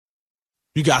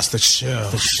You got to chill.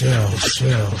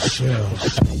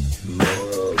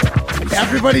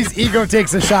 Everybody's ego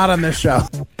takes a shot on this show.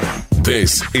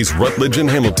 This is Rutledge and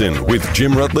Hamilton with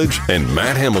Jim Rutledge and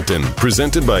Matt Hamilton,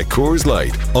 presented by Coors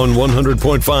Light on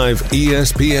 100.5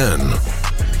 ESPN.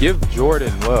 Give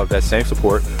Jordan Love that same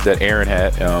support that Aaron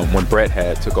had when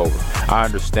Brett took over. I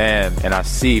understand and I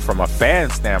see from a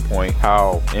fan standpoint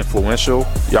how influential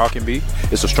y'all can be.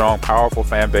 It's a strong, powerful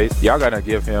fan base. Y'all got to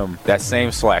give him that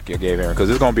same slack you gave Aaron because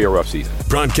it's going to be a rough season.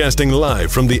 Broadcasting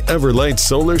live from the Everlight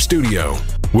Solar Studio.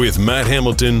 With Matt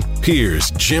Hamilton, here's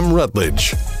Jim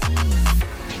Rutledge.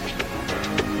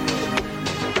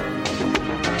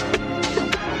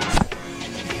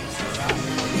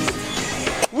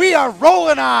 We are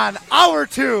rolling on hour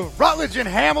 2, Rutledge and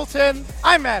Hamilton.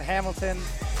 I'm Matt Hamilton.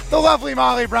 The lovely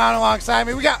Molly Brown alongside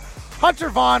me. We got Hunter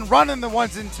Vaughn running the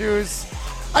ones and twos.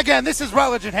 Again, this is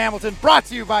Rutledge and Hamilton, brought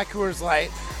to you by Coors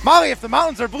Light. Molly, if the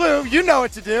mountains are blue, you know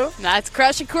what to do. That's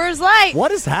crushing Coors Light.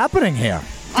 What is happening here?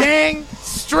 Dang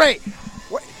straight.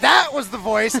 That was the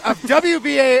voice of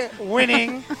WBA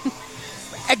winning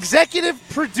executive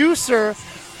producer,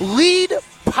 lead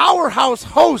powerhouse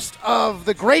host of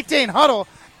the Great Dane Huddle,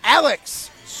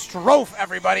 Alex Strouf,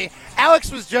 everybody.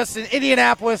 Alex was just in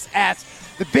Indianapolis at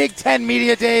the Big Ten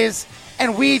Media Days,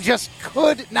 and we just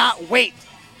could not wait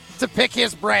to pick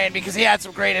his brain because he had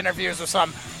some great interviews with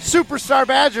some superstar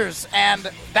Badgers, and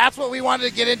that's what we wanted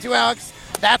to get into, Alex.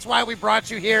 That's why we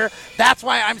brought you here. That's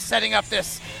why I'm setting up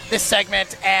this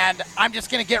segment, and I'm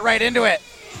just going to get right into it.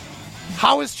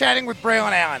 How was chatting with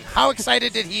Braylon Allen? How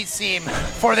excited did he seem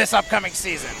for this upcoming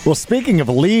season? Well, speaking of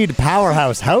lead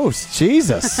powerhouse host,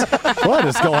 Jesus, what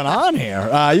is going on here?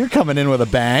 You're coming in with a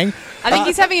bang. I think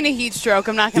he's having a heat stroke.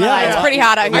 I'm not going to lie. It's pretty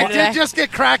hot out here today. I did just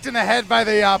get cracked in the head by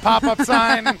the pop-up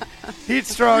sign, heat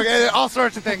stroke, all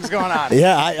sorts of things going on.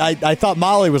 Yeah, I thought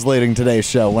Molly was leading today's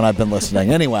show when I've been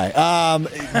listening. Anyway,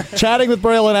 chatting with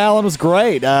Braylon Allen was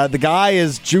great. The guy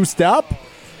is juiced up.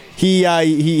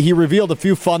 He revealed a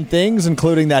few fun things,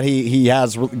 including that he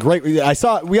has great. We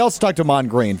also talked to Amon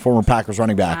Green, former Packers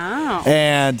running back,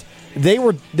 and they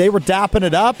were dapping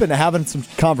it up and having some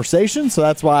conversations. So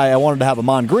that's why I wanted to have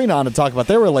Amon Green on and talk about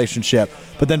their relationship.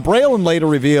 But then Braylon later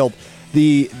revealed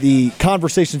the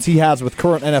conversations he has with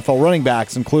current NFL running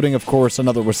backs, including, of course,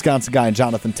 another Wisconsin guy,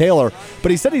 Jonathan Taylor. But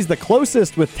he said he's the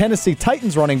closest with Tennessee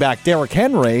Titans running back Derrick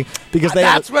Henry because they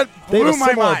have a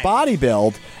similar body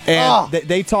build. And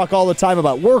they talk all the time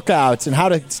about workouts and how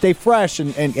to stay fresh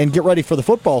and get ready for the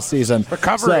football season.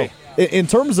 Recovery. So, in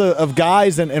terms of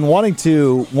guys and wanting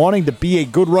to be a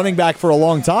good running back for a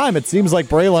long time, it seems like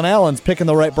Braylon Allen's picking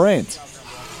the right brains.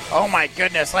 Oh, my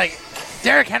goodness.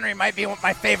 Derrick Henry might be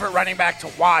my favorite running back to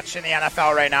watch in the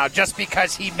NFL right now just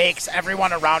because he makes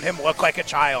everyone around him look like a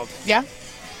child. Yeah.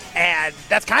 And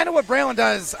that's kind of what Braylon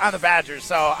does on the Badgers.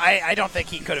 So I don't think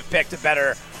he could have picked a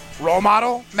better role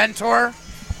model, mentor,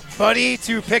 buddy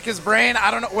to pick his brain. I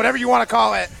don't know, whatever you want to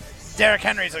call it. Derrick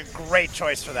Henry's a great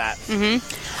choice for that.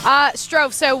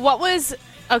 Strouf, so what was...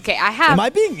 Okay, I have... Am I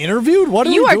being interviewed? What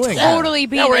are you doing? You are totally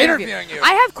being we're interviewed. Interviewing you.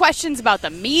 I have questions about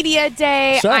the media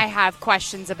day. Sure. I have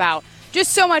questions about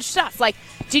just so much stuff.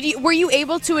 Were you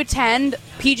able to attend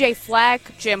PJ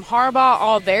Fleck, Jim Harbaugh,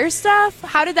 all their stuff?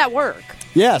 How did that work?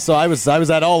 Yeah, so I was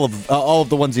at all of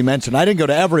the ones you mentioned. I didn't go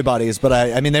to everybody's, but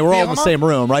I mean they were all in the same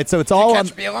room, right? So it's all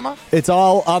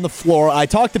on the floor. I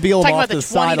talked to Bielema off to the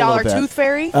side a little bit. $20 tooth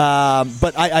fairy?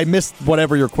 But I missed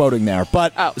whatever you're quoting there.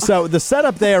 But so the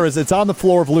setup there is it's on the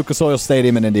floor of Lucas Oil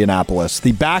Stadium in Indianapolis.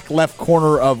 The back left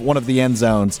corner of one of the end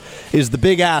zones is the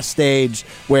big ass stage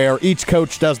where each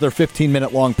coach does their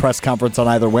 15-minute long press conference on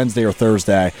either Wednesday or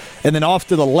Thursday, and then off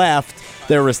to the left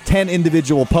there is 10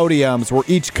 individual podiums where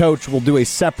each coach will do a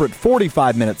separate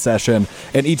 45-minute session,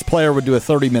 and each player would do a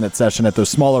 30-minute session at those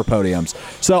smaller podiums.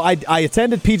 So I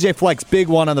attended PJ Fleck's big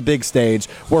one on the big stage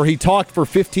where he talked for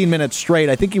 15 minutes straight.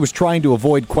 I think he was trying to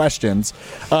avoid questions.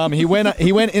 He went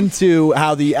into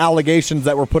how the allegations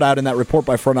that were put out in that report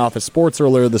by Front Office Sports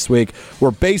earlier this week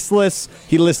were baseless.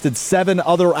 He listed 7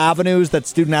 other avenues that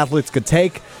student-athletes could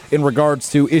take in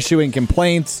regards to issuing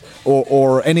complaints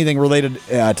or anything related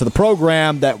to the program,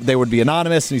 that they would be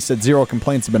anonymous, and he said 0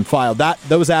 complaints have been filed.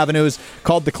 Those avenues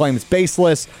called the claims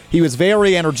baseless. He was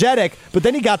very energetic, but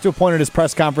then he got to a point at his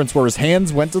press conference where his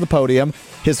hands went to the podium,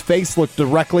 his face looked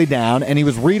directly down, and he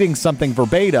was reading something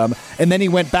verbatim, and then he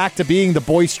went back to being the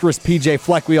boisterous PJ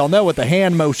Fleck we all know with the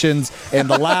hand motions and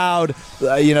the loud,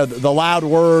 the loud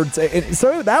words.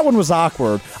 So that one was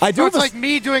awkward. It's like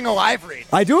me doing a live read.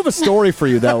 I do have a story for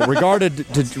you though, related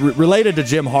to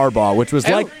Jim Harbaugh, which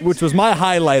was my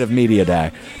highlight of media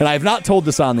day, and I have not told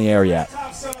this on the air yet.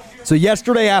 So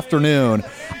yesterday afternoon,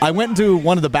 I went into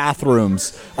one of the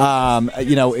bathrooms,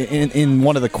 in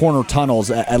one of the corner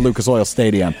tunnels at Lucas Oil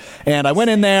Stadium. And I went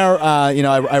in there,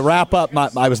 I wrap up,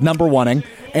 I was number one-ing,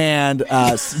 and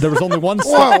there was only one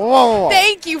stall. Whoa.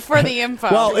 Thank you for the info.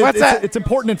 Well, it's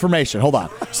important information. Hold on.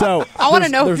 So I want to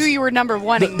know who you were number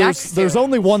one-ing next to. There's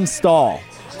only one stall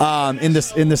in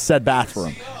this said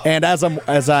bathroom. And as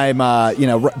I'm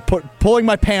pulling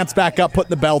my pants back up, putting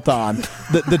the belt on,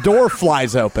 the door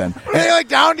flies open. Are they like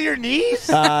down to your knees?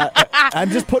 I'm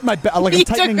just putting my belt, like I'm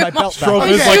tightening my belt back. Strouf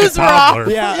is like a toddler.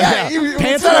 Yeah.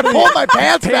 Pants go to pull my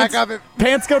pants back up.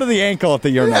 Pants go to the ankle at the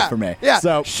urinal for me. Yeah.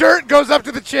 So shirt goes up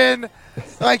to the chin,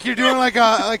 like you're doing like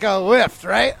a lift,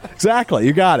 right? Exactly.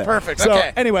 You got it. Perfect. So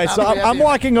okay. Anyway, I'm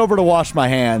walking over to wash my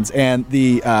hands, and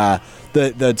the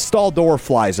stall door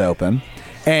flies open.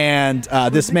 And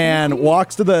this man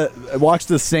walks to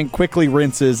the sink, quickly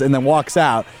rinses, and then walks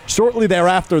out. Shortly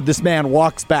thereafter, this man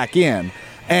walks back in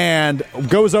and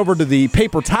goes over to the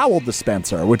paper towel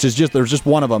dispenser, which is there's just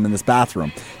one of them in this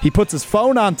bathroom. He puts his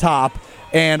phone on top,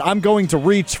 and I'm going to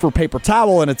reach for paper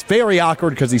towel, and it's very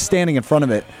awkward because he's standing in front of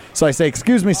it. So I say,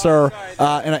 "Excuse me, sir,"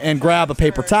 and grab a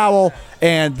paper towel.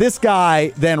 And this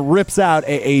guy then rips out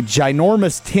a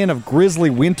ginormous tin of Grizzly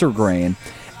wintergreen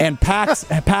and packs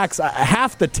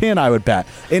half the tin, I would bet,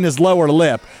 in his lower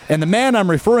lip. And the man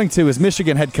I'm referring to is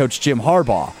Michigan head coach Jim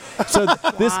Harbaugh. So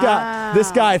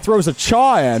this guy throws a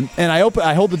chaw in, and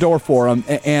I hold the door for him.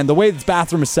 And the way this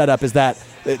bathroom is set up is that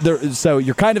so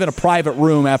you're kind of in a private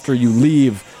room after you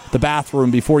leave the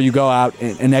bathroom before you go out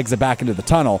and exit back into the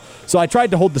tunnel. So I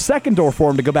tried to hold the second door for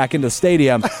him to go back into the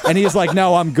stadium, and he was like,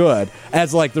 "No, I'm good."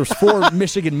 As there's 4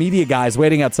 Michigan media guys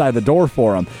waiting outside the door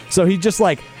for him. So he just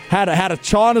had a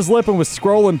chaw on his lip and was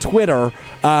scrolling Twitter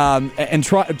and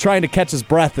trying to catch his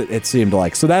breath, it seemed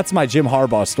like. So that's my Jim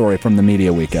Harbaugh story from the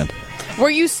media weekend. Were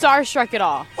you starstruck at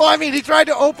all? Well, I mean, he tried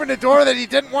to open a door that he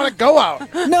didn't want to go out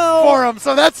for him,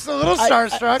 so that's a little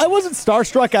starstruck. I wasn't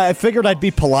starstruck. I figured I'd be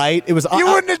polite. It was you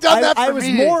wouldn't have done that for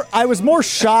me. I was more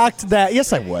shocked that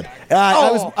yes, I would.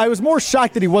 I was more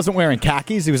shocked that he wasn't wearing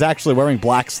khakis. He was actually wearing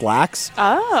black slacks.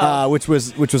 Which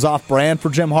was off brand for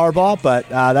Jim Harbaugh. But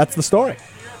that's the story.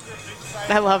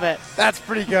 I love it. That's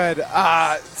pretty good.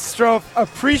 Strouf,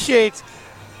 appreciate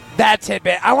that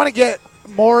tidbit. I want to get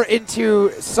more into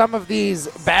some of these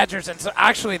Badgers, and so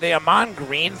actually the Amon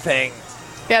Green thing.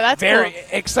 Yeah, that's very cool.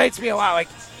 Excites me a lot. Like,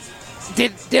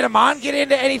 did Amon get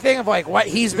into anything of what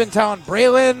he's been telling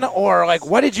Braylon, or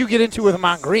what did you get into with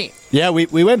Amon Green? Yeah,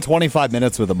 we went 25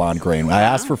 minutes with Amon Green. I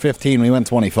asked for 15. We went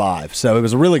 25. So it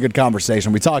was a really good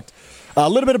conversation. We talked a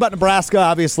little bit about Nebraska.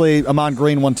 Obviously, Amon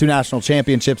Green won 2 national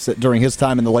championships during his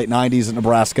time in the late 90s at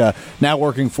Nebraska. Now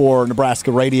working for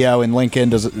Nebraska Radio in Lincoln,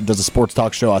 does a sports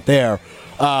talk show out there.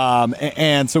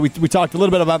 And so we talked a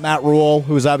little bit about Matt Rule,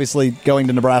 who is obviously going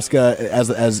to Nebraska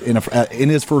as in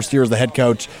his first year as the head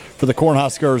coach for the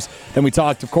Cornhuskers. Then we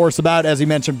talked, of course, about, as he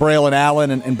mentioned, Braylon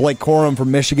Allen and Blake Corum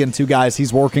from Michigan, 2 guys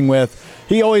he's working with.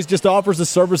 He always just offers his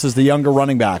services to younger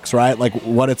running backs, right? Like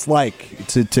what it's like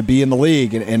to be in the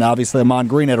league. And obviously Amon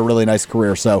Green had a really nice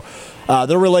career. So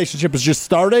their relationship is just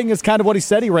starting, is kind of what he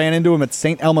said. He ran into him at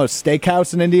St. Elmo's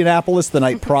Steakhouse in Indianapolis the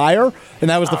night prior, and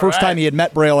that was the first time he had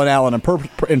met Braylon Allen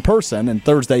in person, and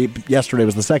yesterday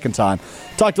was the second time.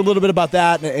 Talked a little bit about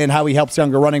that and how he helps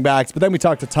younger running backs, but then we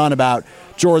talked a ton about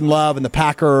Jordan Love and the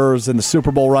Packers and the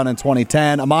Super Bowl run in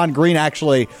 2010. Amon Green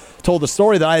actually told a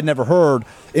story that I had never heard.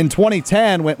 In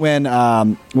 2010, when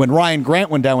Ryan Grant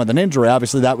went down with an injury,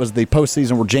 obviously that was the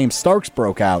postseason where James Starks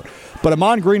broke out. But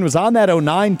Amon Green was on that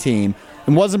 2009 team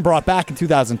and wasn't brought back in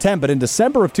 2010. But in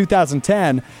December of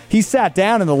 2010, he sat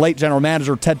down in the late general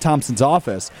manager Ted Thompson's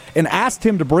office and asked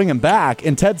him to bring him back.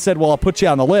 And Ted said, "Well, I'll put you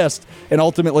on the list," and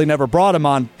ultimately never brought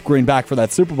Amon Green back for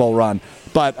that Super Bowl run.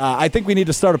 But I think we need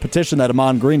to start a petition that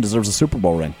Amon Green deserves a Super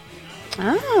Bowl ring.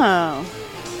 Oh,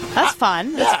 that's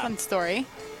fun. That's a fun story.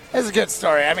 It's a good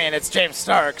story. I mean, it's James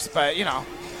Starks, but,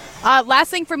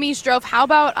 Last thing for me, Strouf, how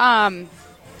about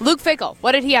Luke Fickell?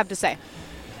 What did he have to say?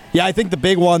 Yeah, I think the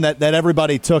big one that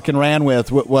everybody took and ran with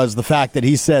was the fact that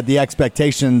he said the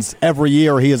expectations every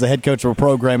year he is a head coach of a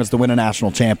program is to win a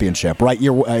national championship, right?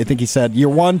 I think he said year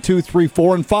 1, 2, 3,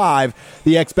 4, and 5,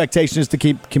 the expectation is to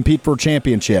compete for a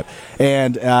championship.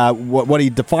 And what he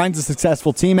defines a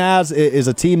successful team as is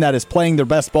a team that is playing their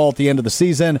best ball at the end of the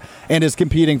season and is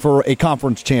competing for a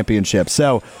conference championship.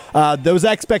 So those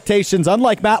expectations,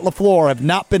 unlike Matt LaFleur, have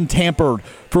not been tampered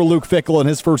for Luke Fickell in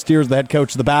his first year as the head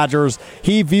coach of the Badgers.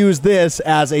 He views this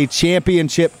as a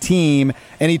championship team,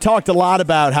 and he talked a lot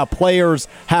about how players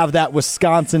have that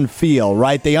Wisconsin feel,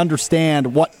 right? They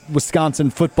understand what Wisconsin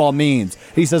football means.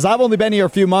 He says, I've only been here a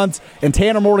few months, and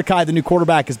Tanner Mordecai, the new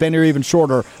quarterback, has been here even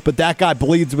shorter, but that guy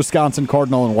bleeds Wisconsin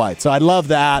Cardinal and white. So I love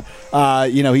that.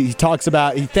 He talks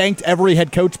about, he thanked every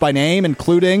head coach by name,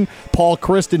 including Paul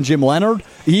Chryst and Jim Leonard.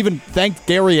 He even thanked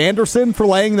Gary Anderson for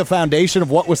laying the foundation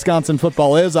of what Wisconsin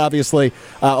football is. Obviously,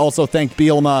 also thanked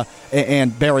Bielema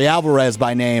and Barry Alvarez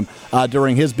by name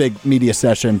during his big media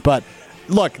session. But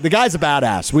look, the guy's a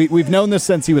badass. We've known this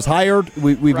since he was hired.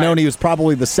 We've known he was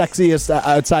probably the sexiest,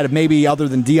 outside of maybe other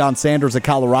than Deion Sanders at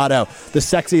Colorado, the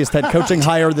sexiest head coaching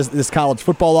hire this college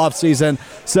football offseason.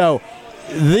 So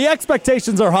the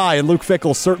expectations are high, and Luke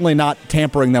Fickell's certainly not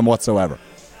tampering them whatsoever.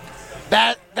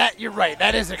 That you're right.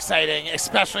 That is exciting,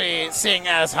 especially seeing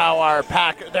as how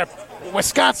their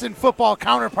Wisconsin football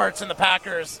counterparts in the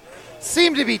Packers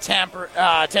seem to be tampering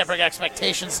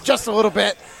expectations just a little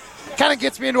bit. Kind of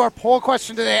gets me into our poll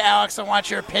question today, Alex. I want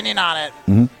your opinion on it.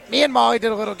 Mm-hmm. Me and Molly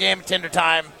did a little game of Tinder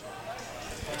time.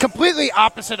 Completely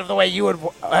opposite of the way you would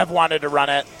have wanted to run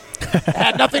it. It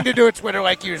had nothing to do with Twitter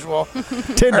like usual.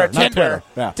 Tinder. Not Twitter.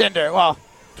 Yeah. Tinder. Well,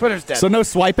 Twitter's dead. So no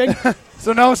swiping?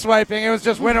 So no swiping. It was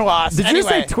just win or loss. Did you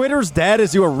say Twitter's dead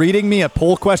as you were reading me a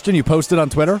poll question you posted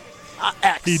on Twitter?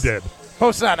 X. He did.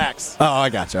 Posted on X. Oh, I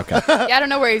got you. Okay. Yeah, I don't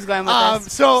know where he's going with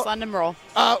this. So just let him roll.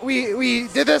 We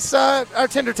did this our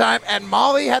Tinder time, and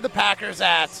Molly had the Packers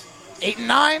at 8-9.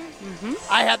 Mm-hmm.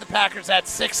 I had the Packers at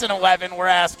 6-11. We're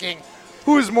asking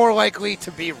who's more likely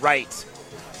to be right.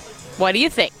 What do you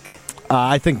think?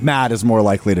 I think Matt is more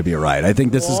likely to be right. I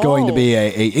think this is going to be a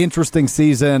interesting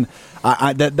season.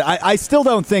 I still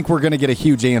don't think we're going to get a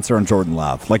huge answer on Jordan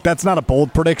Love. Like, that's not a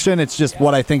bold prediction. It's just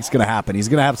what I think is going to happen. He's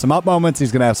going to have some up moments.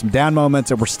 He's going to have some down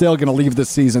moments. And we're still going to leave this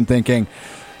season thinking,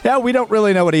 yeah, we don't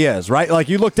really know what he is, right? Like,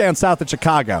 you look down south at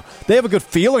Chicago. They have a good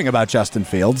feeling about Justin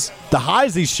Fields. The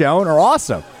highs he's shown are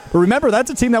awesome. But remember, that's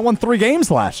a team that won 3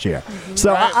 games last year. Mm-hmm.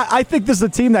 So I think this is a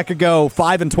team that could go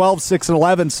 5-12,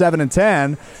 6-11,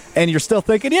 7-10, and you're still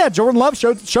thinking, yeah, Jordan Love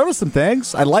showed us some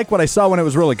things. I like what I saw when it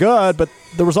was really good, but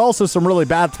there was also some really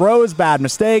bad throws, bad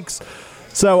mistakes.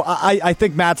 So I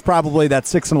think Matt's probably that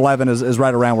 6-11 is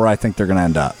right around where I think they're going to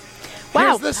end up. Wow.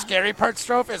 Here's the scary part,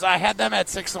 Strouf, is I had them at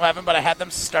 6-11, but I had them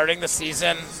starting the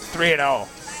season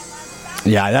 3-0.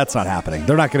 Yeah, that's not happening.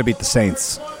 They're not going to beat the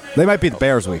Saints. They might be the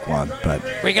Bears week 1, but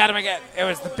we got them again. It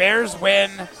was the Bears win,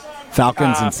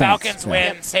 Falcons and Saints. Falcons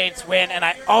win, Saints win, and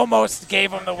I almost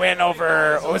gave them the win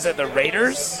over. What was it, the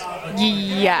Raiders?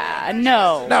 Yeah,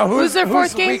 no. No, who's their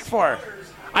fourth game? Week 4?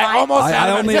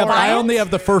 I only have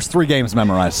the first 3 games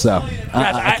memorized, so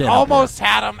I almost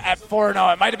had them at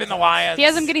 4-0. It might have been the Lions. He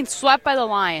has them getting swept by the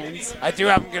Lions. I do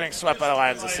have them getting swept by the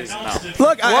Lions this season, though.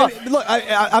 Look,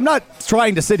 I'm not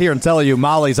trying to sit here and tell you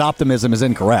Molly's optimism is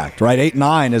incorrect, right?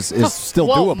 8-9 is still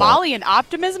doable. Molly and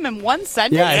optimism in one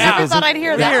sentence? Yeah, I never thought I'd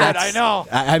hear that. I know.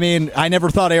 I mean, I never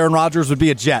thought Aaron Rodgers would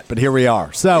be a Jet, but here we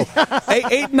are. So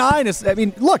 8-9 is, I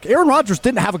mean, look, Aaron Rodgers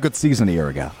didn't have a good season a year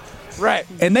ago. Right.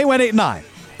 And they went 8-9.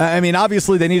 I mean,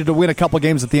 obviously they needed to win a couple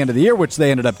games at the end of the year, which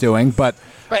they ended up doing. But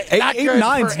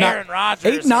 8-9's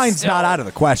not out of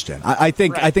the question. I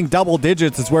think double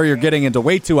digits is where you're getting into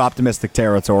way too optimistic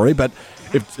territory. But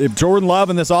if Jordan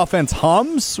Love and this offense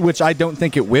hums, which I don't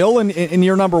think it will in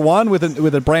year number 1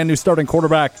 with a brand new starting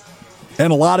quarterback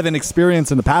and a lot of inexperience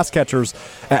in the pass catchers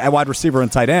at wide receiver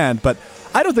and tight end, but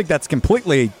I don't think that's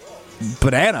completely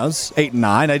bananas,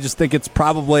 8-9. I just think it's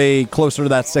probably closer to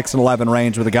that 6-11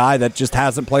 range with a guy that just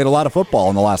hasn't played a lot of football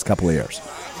in the last couple of years.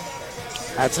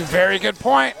 That's a very good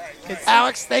point.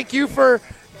 Alex, thank you for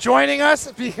joining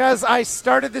us. Because I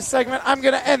started this segment, I'm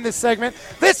going to end this segment.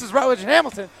 This is Rutledge and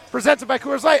Hamilton, presented by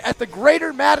Coors Light at the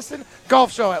Greater Madison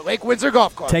Golf Show at Lake Windsor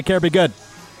Golf Club. Take care, be good.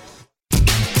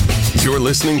 You're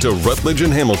listening to Rutledge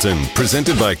and Hamilton,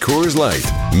 presented by Coors Light.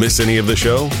 Miss any of the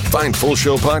show? Find full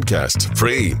show podcasts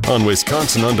free on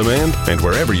Wisconsin On Demand and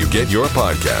wherever you get your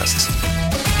podcasts.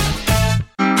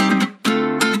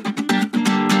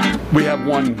 We have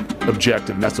one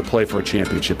objective, and that's to play for a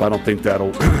championship. I don't think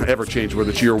that'll ever change,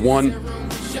 whether it's year 1,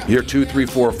 year 2, 3,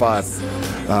 4, or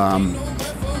 5.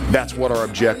 That's what our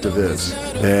objective is.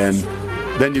 And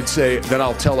then you'd say, then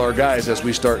I'll tell our guys as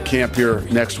we start camp here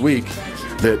next week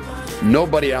that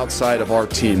nobody outside of our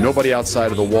team, nobody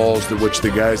outside of the walls to which the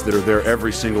guys that are there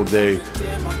every single day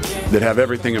that have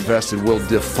everything invested will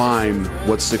define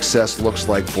what success looks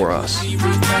like for us.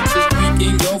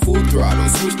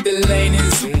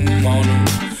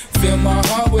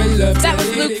 That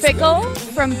was Luke Fickell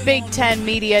from Big Ten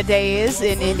Media Days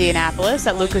in Indianapolis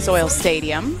at Lucas Oil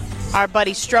Stadium. Our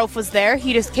buddy Strouf was there.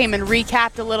 He just came and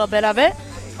recapped a little bit of it.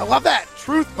 I love that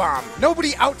truth bomb.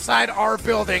 Nobody outside our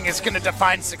building is going to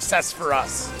define success for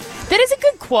us. That is a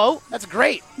good quote. That's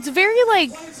great. It's a very,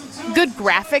 good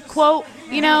graphic quote,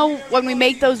 when we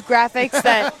make those graphics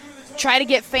that try to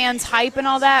get fans hype and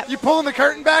all that. You pulling the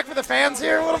curtain back for the fans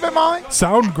here a little bit, Molly?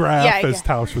 Sound graph, Yeah, as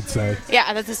Tausch would say.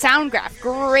 Yeah, that's a sound graph.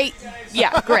 Great.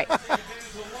 Yeah, great. But,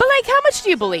 how much do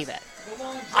you believe it?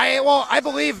 I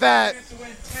believe that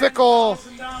Fickell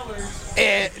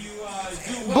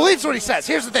believes what he says.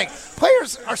 Here's the thing.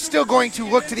 Players are still going to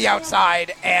look to the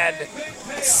outside and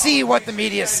see what the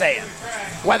media is saying.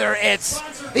 Whether it's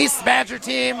these Badger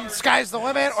team, sky's the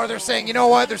limit, or they're saying, you know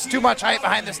what, there's too much hype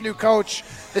behind this new coach.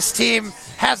 This team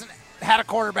hasn't had a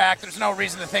quarterback. There's no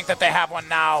reason to think that they have one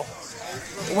now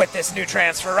with this new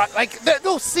transfer.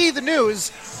 They'll see the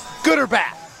news, good or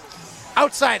bad.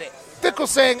 Outside it.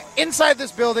 Fickell's saying, inside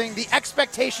this building, the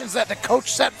expectations that the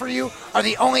coach set for you are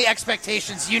the only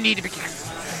expectations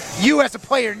you as a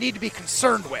player need to be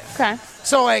concerned with. Okay.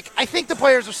 So, I think the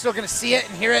players are still going to see it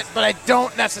and hear it, but I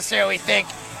don't necessarily think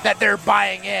that they're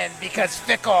buying in because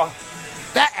Fickell,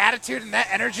 that attitude and that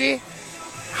energy,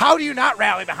 how do you not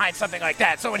rally behind something like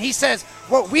that? So when he says,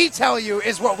 what we tell you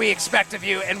is what we expect of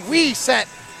you, and we set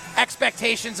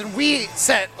expectations and we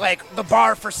set, the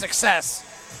bar for success,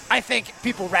 I think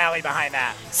people rally behind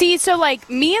that. See, so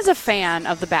me as a fan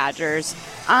of the Badgers,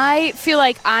 I feel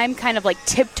like I'm kind of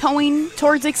tiptoeing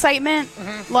towards excitement.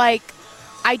 Mm-hmm.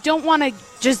 I don't want to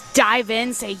just dive in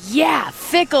and say, yeah,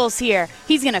 Fickell's here.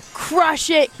 He's going to crush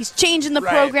it. He's changing the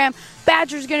program.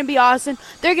 Badgers going to be awesome.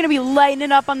 They're going to be lighting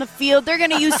it up on the field. They're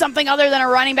going to use something other than a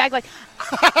running back.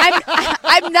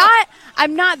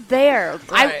 I'm not there.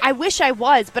 Right. I wish I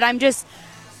was, but I'm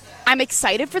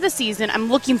excited for the season. I'm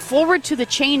looking forward to the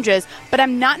changes, but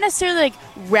I'm not necessarily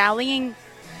rallying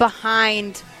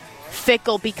behind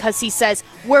Fickell because he says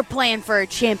we're playing for a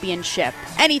championship.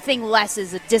 Anything less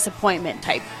is a disappointment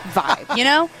type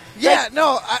vibe, Yeah,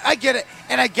 I get it.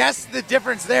 And I guess the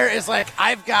difference there is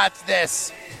I've got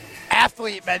this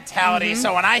athlete mentality. Mm-hmm.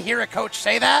 So when I hear a coach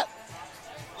say that,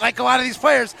 a lot of these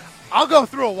players, I'll go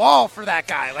through a wall for that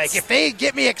guy. If they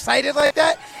get me excited like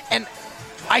that, and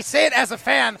I say it as a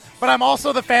fan, but I'm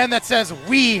also the fan that says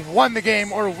we won the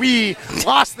game or we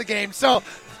lost the game. So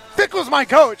Fickell's my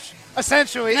coach,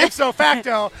 essentially, ipso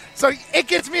facto. So it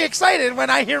gets me excited when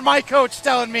I hear my coach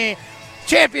telling me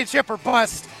championship or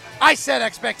bust. I set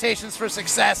expectations for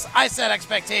success. I set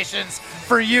expectations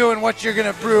for you and what you're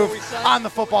going to prove on the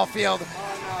football field.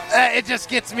 It just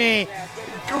gets me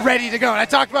ready to go. And I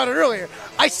talked about it earlier.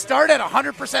 I start at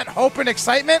 100% hope and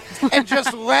excitement and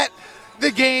just let the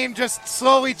game just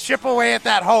slowly chip away at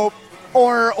that hope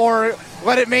or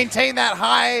let it maintain that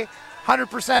high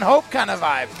 100% hope kind of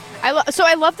vibe.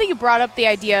 I love that you brought up the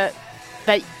idea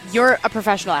that you're a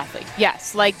professional athlete.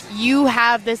 Yes, you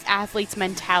have this athlete's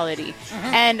mentality.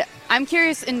 Mm-hmm. And I'm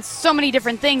curious in so many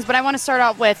different things, but I want to start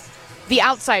out with the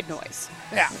outside noise.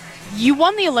 Yeah. You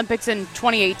won the Olympics in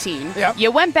 2018. Yep.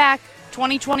 You went back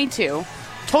 2022.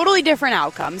 Totally different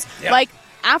outcomes. Yep.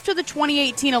 After the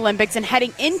 2018 Olympics and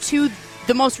heading into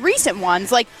the most recent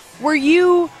ones, were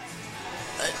you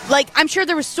I'm sure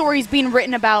there were stories being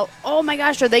written about, oh my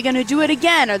gosh, are they going to do it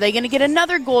again? Are they going to get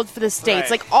another gold for the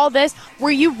States? Right. All this.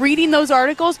 Were you reading those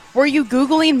articles? Were you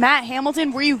Googling Matt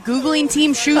Hamilton? Were you Googling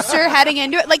Team Schuster heading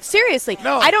into it? Seriously.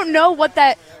 No. I don't know what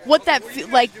that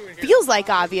feels like,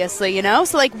 obviously,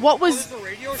 So what was,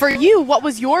 for you, what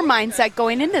was your mindset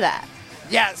going into that?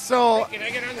 Yeah, so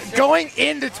going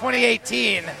into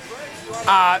 2018,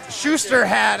 Schuster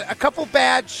had a couple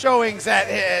bad showings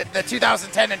at the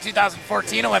 2010 and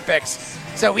 2014 Olympics.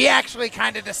 So we actually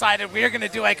kind of decided we were going to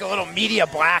do a little media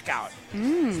blackout.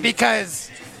 Because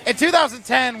in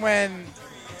 2010, when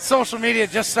social media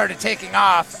just started taking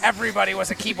off, everybody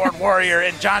was a keyboard warrior,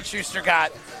 and John Schuster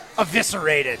got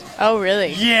eviscerated. Oh,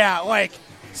 really? Yeah,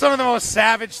 some of the most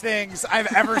savage things I've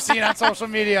ever seen on social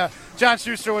media. John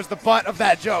Schuster was the butt of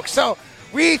that joke. So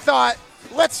we thought,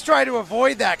 let's try to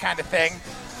avoid that kind of thing.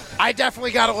 I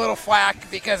definitely got a little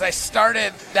flack because I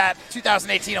started that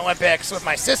 2018 Olympics with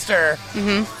my sister.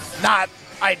 Mm-hmm. Not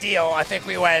ideal. I think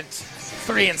we went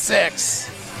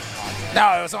 3-6.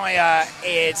 No, it was only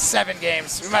 7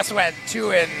 games. We must have went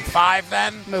 2-5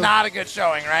 then. Ooh. Not a good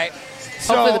showing, right?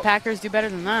 Hopefully the Packers do better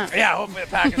than that. Yeah, hopefully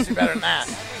the Packers do better than that.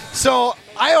 So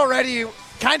I already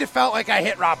kind of felt like I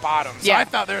hit rock bottom. So I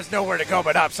thought there was nowhere to go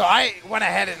but up. So I went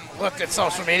ahead and looked at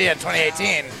social media in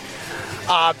 2018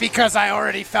 because I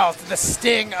already felt the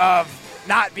sting of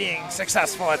not being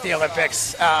successful at the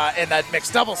Olympics in that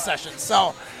mixed doubles session.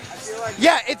 So,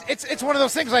 yeah, it's one of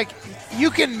those things you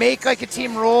can make a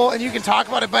team rule and you can talk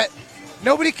about it, but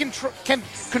nobody can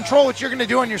control what you're going to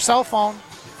do on your cell phone.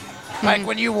 Like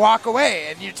when you walk away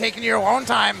and you're taking your alone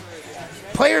time,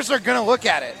 players are going to look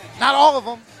at it. Not all of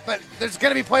them, but there's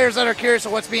going to be players that are curious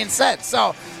of what's being said.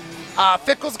 So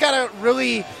Fickell's got to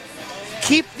really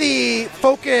keep the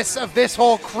focus of this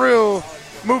whole crew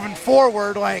moving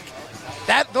forward. Like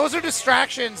that, those are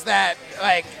distractions that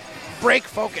like break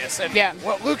focus. And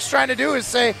what Luke's trying to do is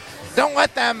say, don't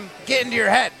let them get into your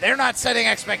head. They're not setting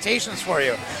expectations for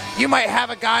you. You might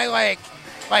have a guy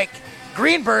like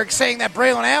Greenberg saying that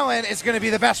Braylon Allen is going to be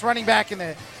the best running back in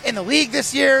the league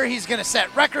this year. He's going to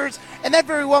set records, and that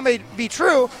very well may be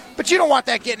true, but you don't want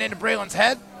that getting into Braylon's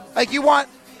head. Like, you want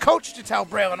coach to tell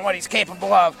Braylon what he's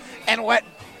capable of and let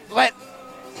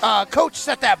coach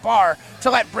set that bar to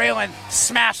let Braylon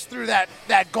smash through that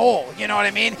goal. You know what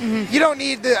I mean? Mm-hmm. You don't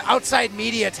need the outside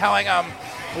media telling him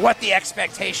what the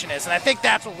expectation is, and I think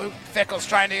that's what Luke Fickell's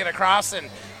trying to get across, and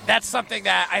that's something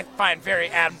that I find very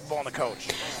admirable in the coach.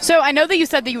 So I know that you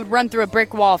said that you would run through a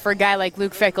brick wall for a guy like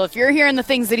Luke Fickell if you're hearing the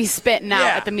things that he's spitting out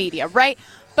at the media, right?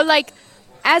 But, like,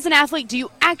 as an athlete, do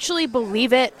you actually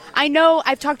believe it? I know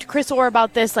I've talked to Chris Orr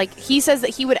about this. Like, he says that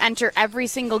he would enter every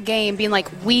single game being like,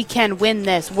 we can win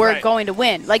this. We're going to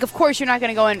win. Like, of course, you're not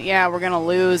going to go in, we're going to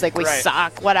lose. Like, we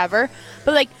suck, whatever.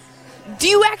 But, like, do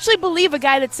you actually believe a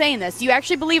guy that's saying this? Do you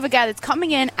actually believe a guy that's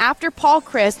coming in after Paul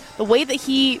Chryst, the way that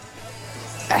he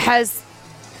has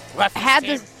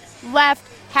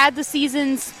had the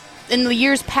seasons in the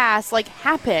years past like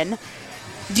happen?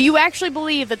 Do you actually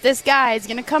believe that this guy is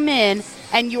going to come in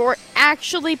and you're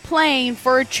actually playing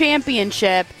for a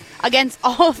championship against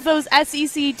all of those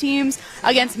SEC teams,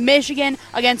 against Michigan,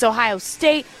 against Ohio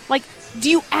State? Like, do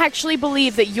you actually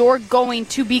believe that you're going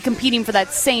to be competing for that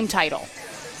same title?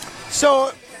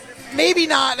 So maybe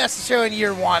not necessarily in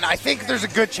year one. I think there's a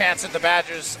good chance that the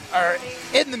Badgers are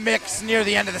in the mix near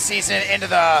the end of the season into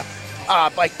the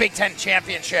Big Ten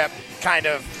championship kind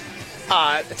of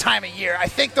time of year. I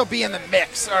think they'll be in the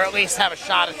mix, or at least have a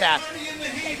shot at that.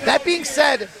 That being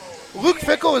said, Luke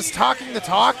Fickell is talking the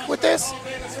talk with this,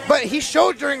 but he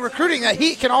showed during recruiting that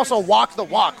he can also walk the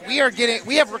walk. We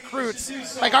have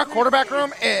recruits, like our quarterback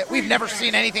room, we've never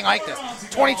seen anything like this.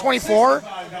 2024,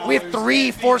 we have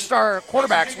 3 4-star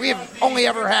quarterbacks. We have only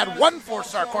ever had 1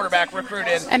 4-star quarterback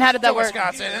recruited. And how did that work?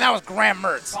 Wisconsin, and that was Graham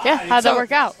Mertz. Yeah, how did that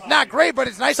work out? Not great, but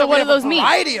it's nice so that what we have do those a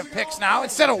variety of picks now.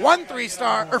 Instead of 1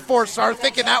 3-star or 4-star,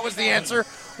 thinking that was the answer,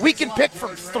 we can pick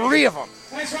from 3 of them.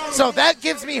 So that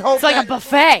gives me hope. It's like a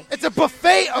buffet. It's a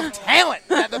buffet of talent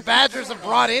that the Badgers have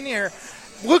brought in here.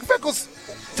 Luke Fickell's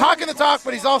talking the talk,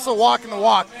 but he's also walking the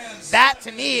walk. That,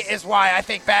 to me, is why I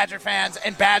think Badger fans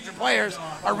and Badger players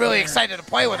are really excited to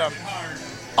play with him.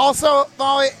 Also,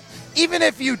 Molly, even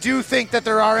if you do think that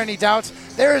there are any doubts,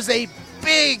 there is a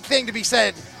big thing to be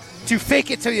said to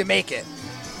fake it till you make it.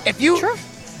 If you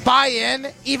buy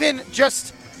in, even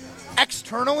just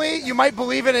externally, you might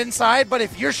believe it inside, but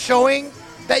if you're showing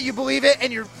that you believe it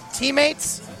and your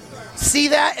teammates see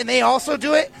that and they also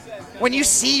do it, when you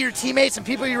see your teammates and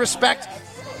people you respect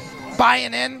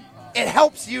buying in, it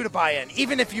helps you to buy in,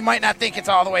 even if you might not think it's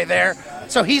all the way there.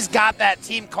 So he's got that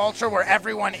team culture where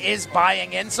everyone is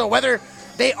buying in. So whether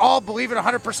they all believe it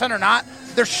 100% or not,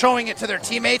 they're showing it to their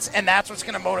teammates, and that's what's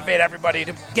going to motivate everybody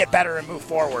to get better and move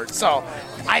forward. So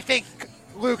I think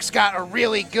Luke's got a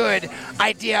really good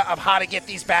idea of how to get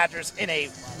these Badgers in a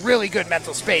really good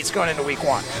mental space going into week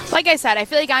 1. Like I said, I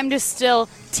feel like I'm just still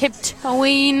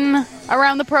tiptoeing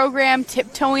around the program,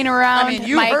 tiptoeing around my excitement.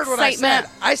 You heard what I said.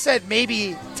 I said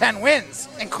maybe 10 wins,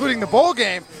 including the bowl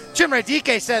game. Jim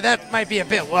Radike said that might be a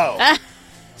bit low.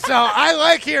 So I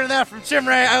like hearing that from Jim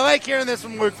Ray. I like hearing this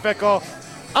from Luke Fickell.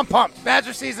 I'm pumped.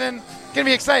 Badger season, going to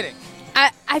be exciting.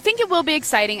 I think it will be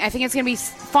exciting. I think it's going to be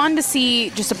fun to see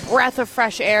just a breath of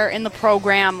fresh air in the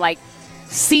program, like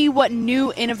see what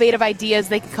new innovative ideas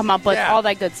they can come up with, all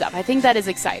that good stuff. I think that is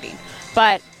exciting.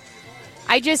 But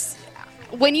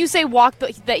when you say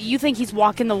that you think he's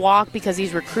walking the walk because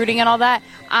he's recruiting and all that,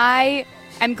 I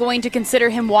am going to consider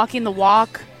him walking the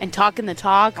walk and talking the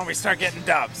talk. When we start getting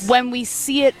dubs. When we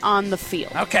see it on the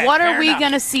field. Okay, what are we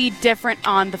going to see different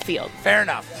on the field? Fair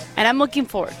enough. And I'm looking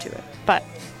forward to it. But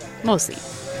we'll see.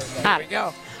 Here we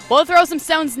go. We'll throw some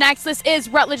stones next. This is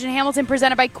Rutledge and Hamilton,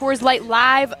 presented by Coors Light,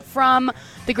 live from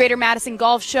the Greater Madison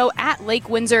Golf Show at Lake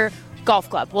Windsor Golf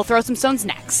Club. We'll throw some stones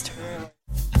next.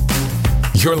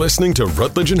 You're listening to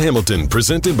Rutledge and Hamilton,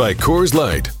 presented by Coors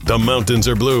Light. The mountains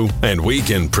are blue, and we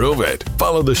can prove it.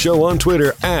 Follow the show on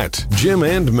Twitter at Jim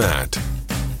and Matt.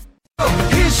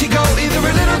 Here she go, either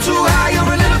a little too high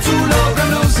or a little too low. Got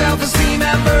no self-esteem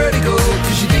and vertigo,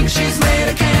 'cause she thinks she's made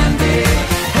of candy.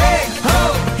 Hey,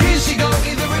 ho, here she go,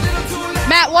 either a little too low.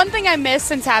 Matt, one thing I miss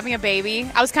since having a baby,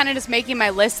 I was kind of just making my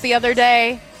list the other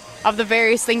day of the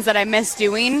various things that I miss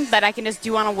doing that I can just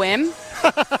do on a whim.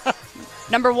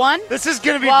 Number 1. This is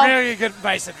going to be very good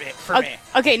advice for me.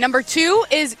 Okay, number 2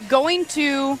 is going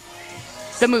to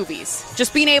the movies.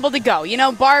 Just being able to go. You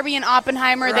know, Barbie and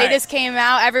Oppenheimer, they just came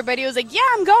out. Everybody was like, yeah,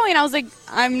 I'm going. I was like,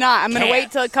 I'm not. I'm going to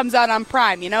wait till it comes out on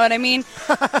Prime. You know what I mean?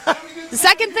 The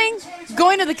second thing,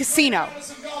 going to the casino.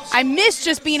 I miss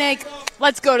just being like,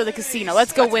 let's go to the casino.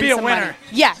 Let's win some money.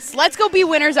 Yes, let's go be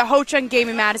winners at Ho Chunk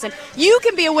Gaming Madison. You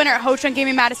can be a winner at Ho Chunk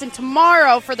Gaming Madison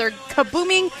tomorrow for their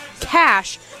Kabooming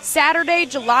Cash. Saturday,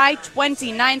 July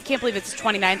 29th. Can't believe it's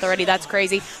 29th already. That's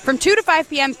crazy. From 2 to 5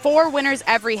 p.m., 4 winners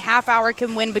every half hour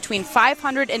can win between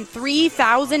 $500 and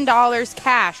 $3,000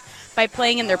 cash by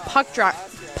playing in their puck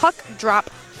drop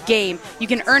game. You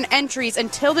can earn entries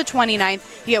until the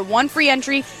 29th. You get 1 free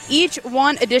entry, each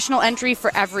 1 additional entry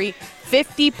for every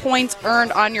 50 points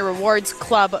earned on your Rewards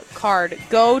Club card.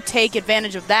 Go take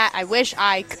advantage of that. I wish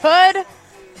I could,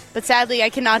 but sadly I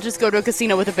cannot just go to a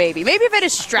casino with a baby. Maybe if I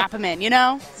just strap him in, you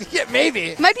know? Yeah, maybe.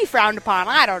 It might be frowned upon.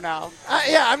 I don't know.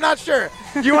 Yeah, I'm not sure.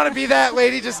 You want to be that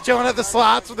lady just chilling at the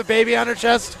slots with a baby on her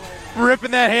chest,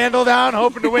 ripping that handle down,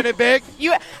 hoping to win it big?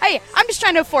 Hey, I'm just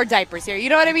trying to afford diapers here. You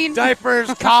know what I mean?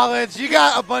 Diapers, college. You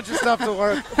got a bunch of stuff to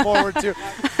look forward to.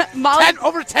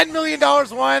 Over $10 million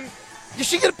won. You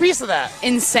should get a piece of that.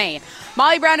 Insane.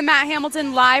 Molly Brown and Matt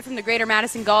Hamilton live from the Greater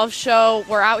Madison Golf Show.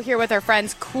 We're out here with our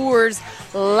friends Coors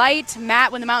Light.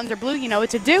 Matt, when the mountains are blue, you know what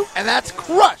to do. And that's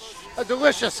crush a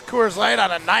delicious Coors Light on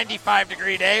a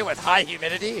 95-degree day with high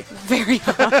humidity. Very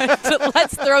hot.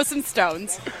 Let's throw some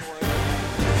stones.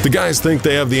 The guys think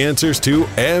they have the answers to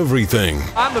everything.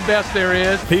 I'm the best there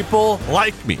is. People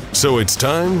like me. So it's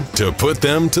time to put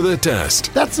them to the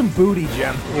test. That's some booty,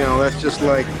 Jim. You know, that's just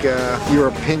like your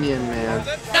opinion, man.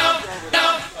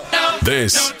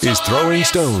 This is Throwing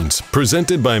Stones,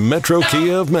 presented by Metro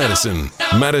Kia of Madison,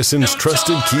 Madison's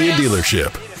trusted Kia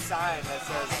dealership.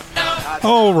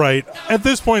 All right. At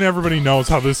this point, everybody knows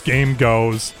how this game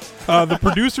goes. The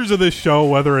producers of this show,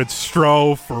 whether it's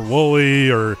Strouf or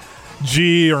Wooly or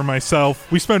G or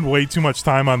myself, we spend way too much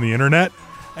time on the internet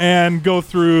and go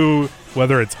through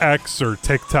whether it's X or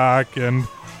TikTok and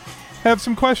have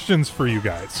some questions for you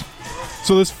guys.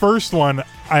 So this first one,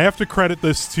 I have to credit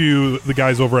this to the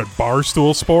guys over at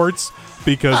Barstool Sports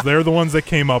because they're the ones that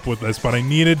came up with this, but I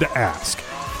needed to ask.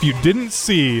 If you didn't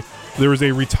see, there was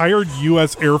a retired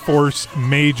U.S. Air Force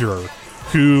major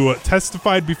who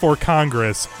testified before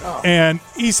Congress, and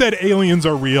he said aliens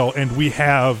are real and we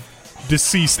have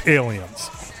deceased aliens.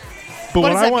 But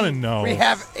what I want to know... We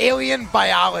have alien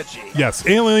biology. Yes,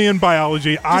 alien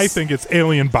biology. I think it's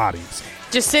alien bodies.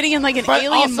 Just sitting in like an but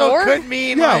alien also morgue? Could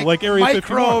mean like Area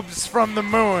microbes 51. from the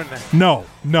moon. No.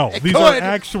 These are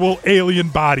actual alien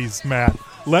bodies, Matt.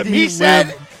 He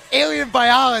said alien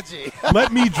biology.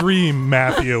 Let me dream,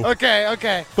 Matthew.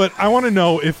 Okay. But I want to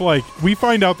know if, like, we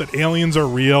find out that aliens are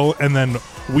real and then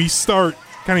we start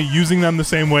kind of using them the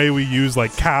same way we use,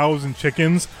 like, cows and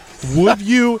chickens. Would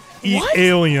you eat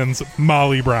aliens,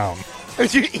 Molly Brown?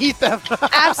 Would you eat them?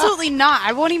 Absolutely not.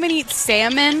 I won't even eat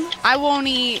salmon. I won't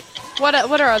eat... What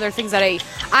are other things that I eat?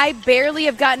 I barely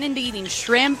have gotten into eating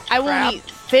shrimp. I won't eat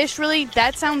fish, really.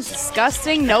 That sounds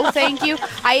disgusting. No, thank you.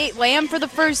 I ate lamb for the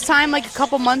first time like a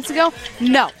couple months ago.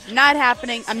 No, not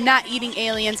happening. I'm not eating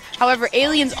aliens. However,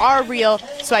 aliens are real,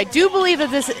 so I do believe that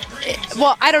this...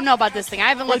 Well, I don't know about this thing. I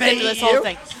haven't looked into this whole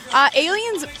thing.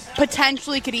 Aliens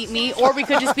potentially could eat me, or we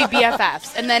could just be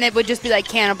BFFs, and then it would just be like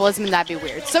cannibalism, and that'd be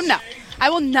weird. So no, I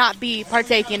will not be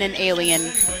partaking in alien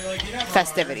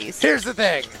festivities. Here's the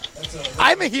thing.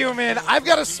 I'm a human. I've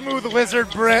got a smooth lizard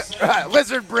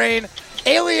brain.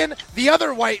 Alien, the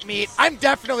other white meat. I'm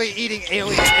definitely eating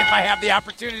aliens if I have the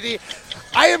opportunity.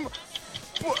 I am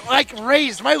like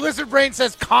raised. My lizard brain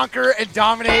says conquer and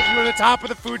dominate. You are the top of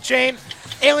the food chain.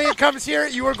 Alien comes here,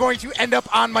 you are going to end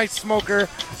up on my smoker.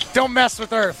 Don't mess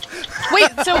with Earth. Wait,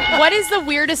 so what is the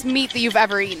weirdest meat that you've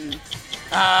ever eaten?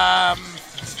 Cat?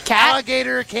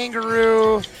 Alligator,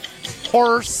 kangaroo,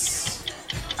 horse.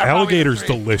 Alligator's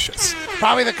delicious.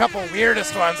 Probably the couple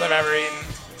weirdest ones I've ever eaten.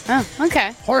 Oh,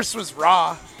 okay. Horse was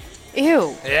raw.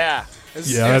 Ew. Yeah. It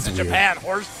was in Japan.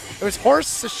 It was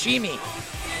horse sashimi.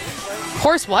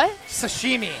 Horse what?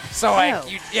 Sashimi. So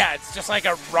it's just like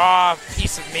a raw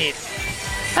piece of meat.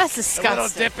 That's disgusting. A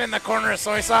little dip in the corner of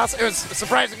soy sauce. It was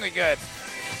surprisingly good.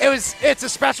 It's a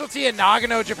specialty in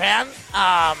Nagano, Japan.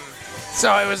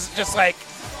 So it was just like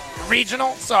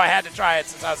regional. So I had to try it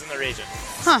since I was in the region.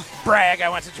 Huh. Brag, I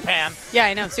went to Japan. Yeah,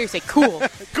 I know. Seriously, cool.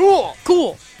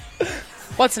 Cool.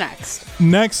 What's next?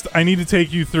 Next, I need to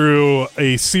take you through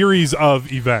a series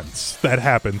of events that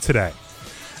happened today.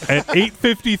 At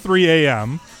 8:53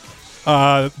 a.m.,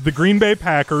 the Green Bay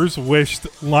Packers wished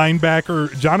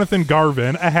linebacker Jonathan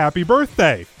Garvin a happy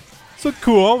birthday. So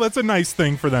cool. That's a nice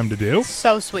thing for them to do.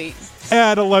 So sweet.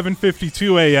 At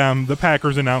 11:52 a.m., the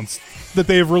Packers announced that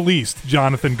they have released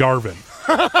Jonathan Garvin.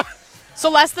 So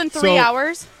less than 3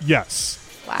 hours? Yes.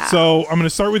 Wow. So I'm going to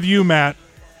start with you, Matt.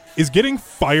 Is getting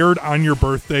fired on your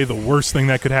birthday the worst thing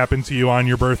that could happen to you on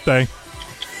your birthday?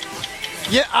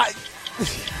 Yeah,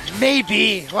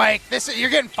 maybe. Like, you're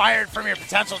getting fired from your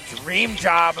potential dream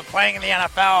job of playing in the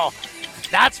NFL.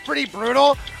 That's pretty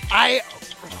brutal. I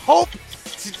hope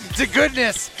to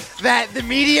goodness that the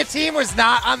media team was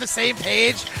not on the same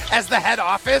page as the head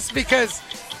office, because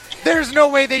there's no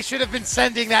way they should have been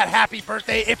sending that happy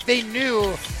birthday if they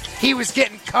knew he was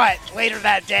getting cut later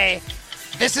that day.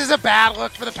 This is a bad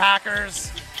look for the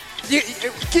Packers.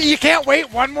 You can't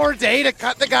wait one more day to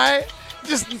cut the guy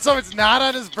just so it's not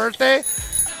on his birthday.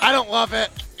 I don't love it.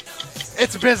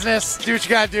 It's business. Do what you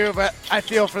got to do, but I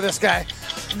feel for this guy.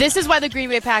 This is why the Green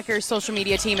Bay Packers social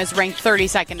media team is ranked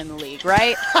 32nd in the league,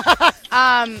 right?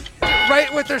 Right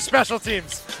with their special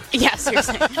teams. Yes,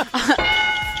 seriously.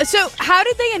 So how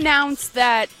did they announce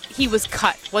that he was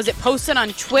cut? Was it posted on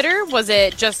Twitter? Was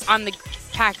it just on the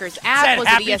Packers app? Said, was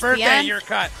happy it ESPN? birthday, you're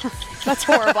cut. That's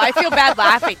horrible. I feel bad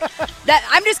laughing.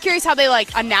 I'm just curious how they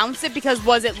announced it, because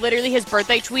was it literally his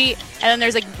birthday tweet and then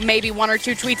there's maybe 1 or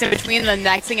 2 tweets in between and the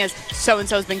next thing is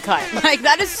so-and-so's been cut.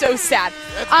 That is so sad.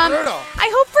 That's brutal.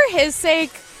 I hope for his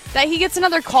sake that he gets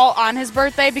another call on his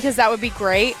birthday, because that would be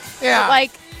great. Yeah.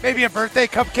 But, maybe a birthday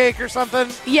cupcake or something.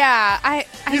 Yeah, I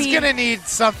He's mean, gonna need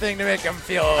something to make him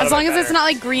feel a little as long bit as it's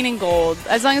better. not green and gold.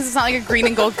 As long as it's not a green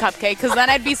and gold cupcake, because then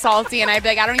I'd be salty and I'd be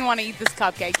like, I don't even want to eat this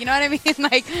cupcake. You know what I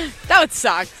mean? That would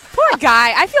suck. Poor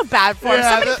guy. I feel bad for him.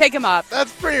 Somebody pick him up.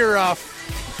 That's pretty rough.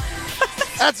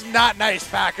 That's not nice,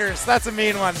 Packers. That's a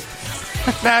mean one.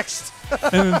 Next.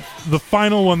 And then the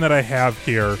final one that I have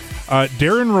here,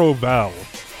 Darren Rovell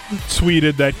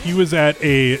tweeted that he was at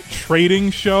a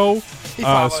trading show. He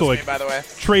follows me, by the way.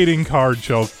 Trading card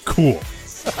show. Cool.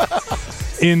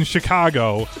 In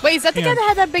Chicago. Wait, is that the guy that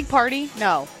had that big party?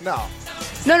 No. No.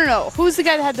 Who's the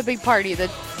guy that had the big party, the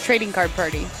trading card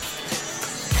party?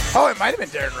 Oh, it might have been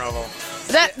Darren Rovell.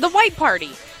 The white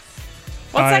party.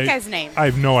 What's that guy's name? I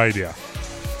have no idea.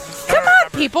 Come on,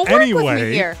 people. Work with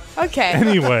me here. Okay.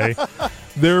 Anyway,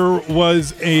 there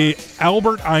was a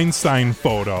Albert Einstein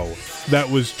photo that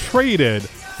was traded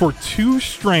for 2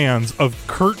 strands of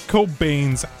Kurt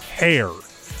Cobain's hair.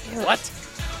 What?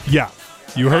 Yeah,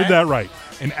 you heard that right.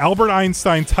 An Albert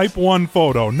Einstein Type 1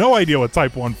 photo. No idea what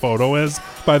Type 1 photo is.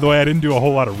 By the way, I didn't do a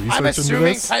whole lot of research I'm into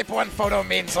assuming this. Type 1 photo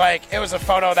means it was a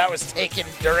photo that was taken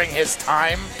during his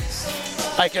time.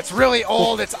 It's really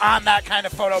old. It's on that kind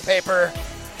of photo paper.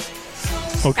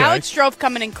 Okay. Alex Strouf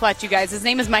coming in clutch, you guys. His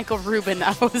name is Michael Rubin.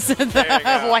 That was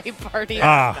the white party.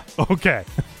 Ah, okay.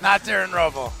 Not Darren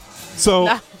Rovell. So,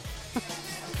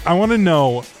 I want to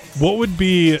know, what would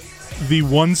be the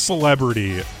one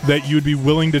celebrity that you'd be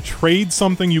willing to trade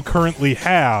something you currently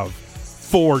have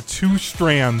for 2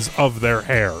 strands of their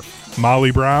hair?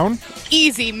 Molly Brown?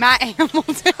 Easy, Matt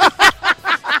Hamilton.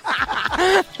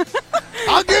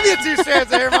 I'll give you 2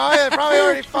 strands of hair, Molly. They probably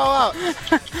already fall out.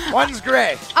 One's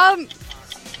gray.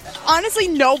 Honestly,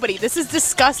 nobody. This is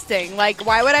disgusting.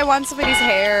 Why would I want somebody's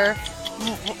hair?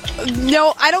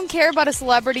 No, I don't care about a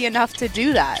celebrity enough to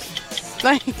do that.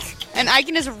 And I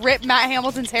can just rip Matt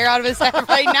Hamilton's hair out of his head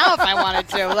right now if I wanted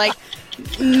to.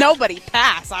 Nobody.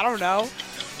 Pass. I don't know.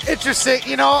 Interesting.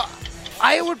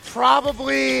 I would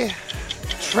probably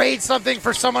trade something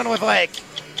for someone with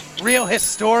real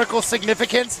historical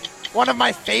significance. One of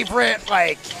my favorite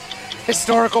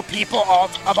historical people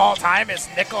of all time is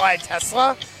Nikola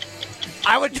Tesla.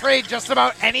 I would trade just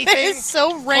about anything It's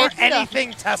so for random.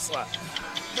 anything Tesla.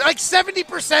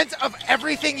 70% of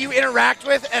everything you interact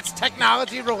with that's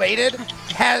technology related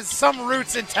has some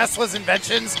roots in Tesla's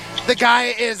inventions. The guy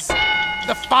is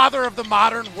the father of the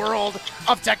modern world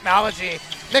of technology.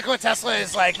 Nikola Tesla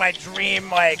is my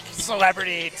dream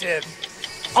celebrity to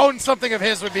own something of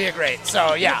his would be great.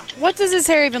 So yeah. What does his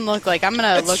hair even look like? I'm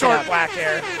gonna It's look short it up. black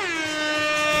hair.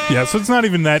 Yeah, so it's not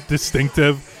even that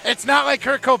distinctive. It's not like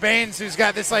Kurt Cobain's, who's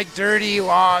got this dirty,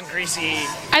 long, greasy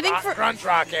grunge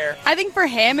rock hair. I think for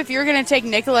him, if you're gonna take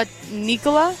Nikola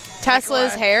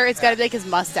Tesla's hair, it's got to be his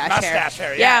mustache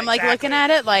hair. Yeah, I'm exactly. looking at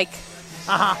it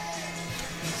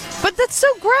But that's so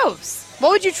gross. What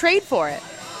would you trade for it?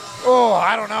 Oh,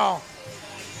 I don't know.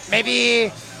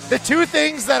 Maybe the 2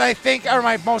 things that I think are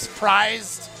my most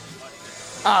prized,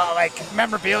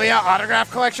 memorabilia autograph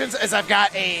collections is I've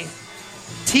got a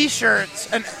T-shirt,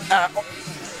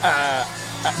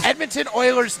 Edmonton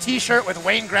Oilers T-shirt with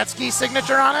Wayne Gretzky's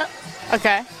signature on it.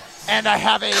 Okay. And I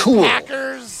have a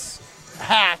Packers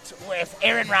hat with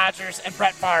Aaron Rodgers and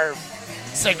Brett Favre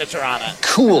signature on it.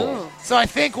 Cool. So I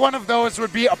think one of those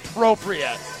would be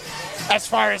appropriate. As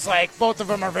far as, like, both of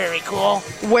them are very cool.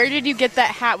 Where did you get that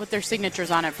hat with their signatures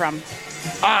on it from?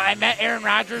 I met Aaron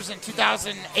Rodgers in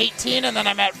 2018, and then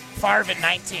I met Favre in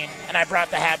 19, and I brought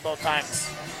the hat both times.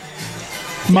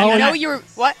 Molly, I know you were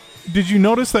what? did you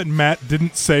notice that Matt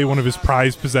didn't say one of his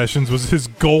prized possessions was his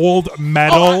gold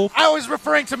medal? I was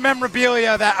referring to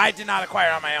memorabilia that I did not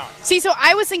acquire on my own. See, so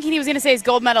I was thinking he was going to say his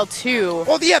gold medal too.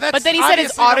 Well, yeah, that's but then he said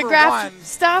his autographed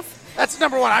stuff. That's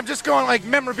number one. I'm just going, like,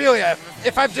 memorabilia.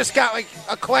 If I've just got, like,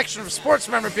 a collection of sports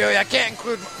memorabilia, I can't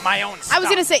include my own stuff. I was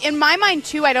going to say, in my mind,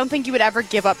 too, I don't think you would ever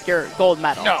give up your gold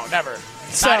medal. No, never.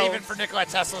 Not even for Nikola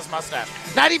Tesla's mustache.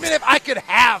 Not even if I could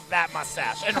have that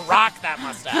mustache and rock that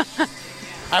mustache.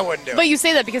 I wouldn't do it. But you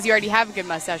say that because you already have a good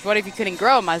mustache. What if you couldn't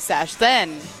grow a mustache?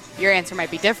 Then your answer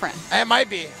might be different. It might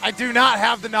be. I do not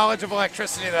have the knowledge of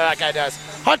electricity that guy does.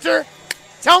 Hunter,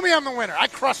 tell me I'm the winner. I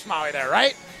crushed Molly there,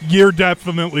 right? You're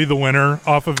definitely the winner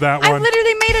off of that I one.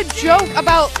 literally made a joke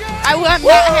about I want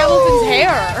Matt Hamilton's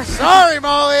hair. Sorry,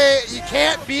 Molly. You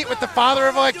can't beat with the father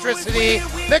of electricity.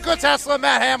 Nikola Tesla,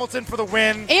 Matt Hamilton for the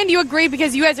win. And you agree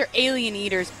because you guys are alien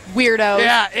eaters, weirdos.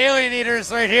 Yeah, alien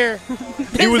eaters right here.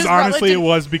 It was honestly, it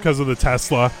was because of the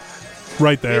Tesla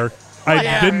right there.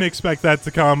 I didn't expect that to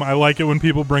come. I like it when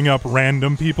people bring up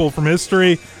random people from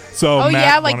history. So oh, Matt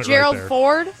yeah, won like it Gerald right there.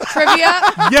 Ford trivia?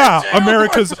 Yeah,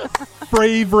 America's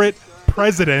favorite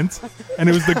president, and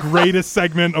it was the greatest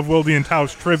segment of Wilde and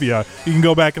Tausch trivia. You can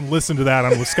go back and listen to that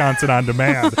on Wisconsin On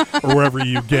Demand or wherever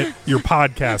you get your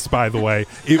podcasts, by the way.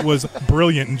 It was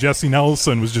brilliant, and Jesse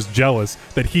Nelson was just jealous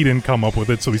that he didn't come up with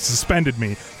it, so he suspended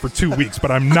me for 2 weeks,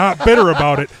 but I'm not bitter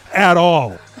about it at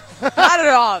all. Not at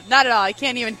all. Not at all. I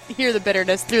can't even hear the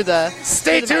bitterness through the...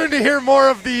 Stay tuned to hear more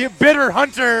of the bitter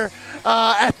Hunter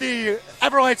at the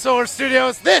Everlight Solar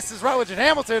Studios. This is Rutledge and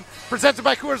Hamilton, presented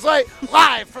by Coors Light,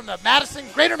 live from the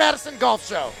Greater Madison Golf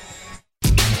Show.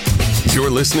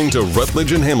 You're listening to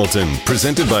Rutledge and Hamilton,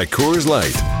 presented by Coors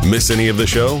Light. Miss any of the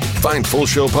show? Find full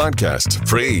show podcasts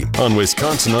free on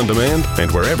Wisconsin On Demand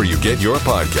and wherever you get your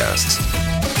podcasts.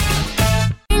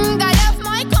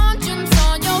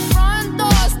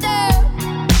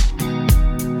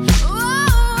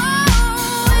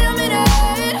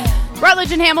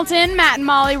 Rutledge and Hamilton, Matt and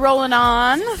Molly rolling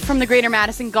on from the Greater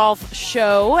Madison Golf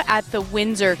Show at the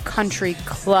Windsor Country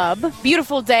Club.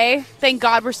 Beautiful day. Thank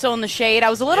God we're still in the shade. I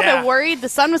was a little bit worried. The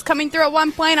sun was coming through at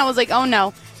one point. I was like, oh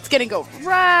no, it's going to go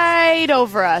right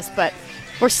over us. But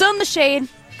we're still in the shade.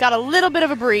 Got a little bit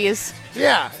of a breeze.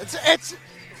 Yeah, it's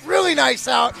really nice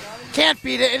out. Can't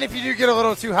beat it. And if you do get a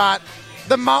little too hot,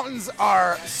 the mountains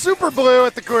are super blue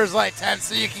at the Coors Light tent,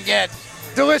 so you can get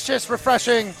delicious,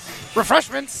 refreshing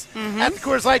refreshments at the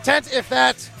Coors Light tent if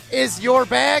that is your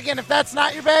bag. And if that's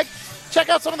not your bag, check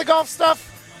out some of the golf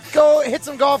stuff. Go hit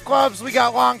some golf clubs. We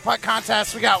got long putt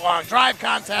contests. We got long drive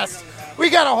contests. We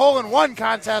got a hole-in-one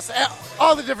contest.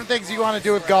 All the different things you want to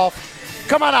do with golf.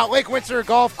 Come on out. Lake Windsor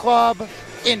Golf Club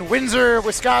in Windsor,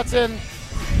 Wisconsin.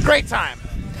 Great time.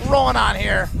 Rolling on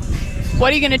here.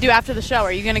 What are you going to do after the show?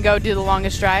 Are you going to go do the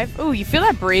longest drive? Ooh, you feel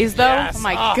that breeze, though? Yes. Oh,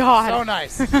 my God. So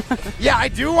nice. Yeah, I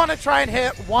do want to try and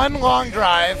hit one long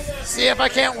drive, see if I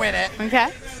can't win it. Okay.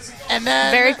 And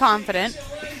then very confident.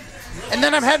 And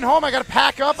then I'm heading home. I got to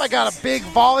pack up. I got a big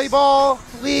volleyball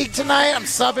league tonight. I'm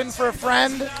subbing for a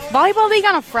friend. Volleyball league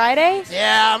on a Friday?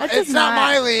 Yeah, it's not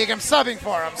my league. I'm subbing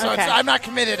for him, so okay. I'm not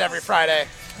committed every Friday.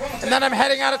 And then I'm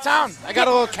heading out of town. I got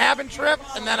a little cabin trip,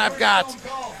 and then I've got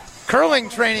curling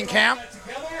training camp.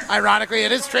 Ironically,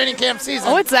 it is training camp season.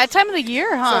 Oh, it's that time of the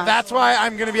year, huh? So that's why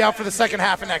I'm going to be out for the second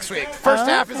half of next week. First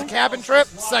half is a cabin trip.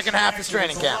 Second half is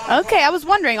training camp. Okay, I was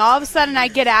wondering. All of a sudden, I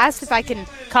get asked if I can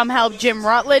come help Jim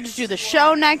Rutledge do the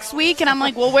show next week, and I'm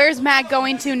like, well, where's Matt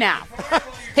going to now?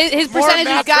 His percentage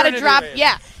has got to drop.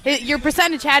 Yeah, your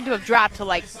percentage had to have dropped to,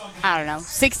 like, I don't know,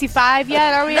 65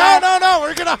 yet? Are we? No.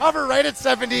 We're going to hover right at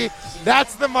 70.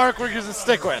 That's the mark we're going to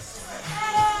stick with.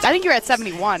 I think you're at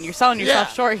 71. You're selling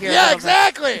yourself short here. Yeah,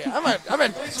 exactly. I'm a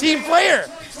team player.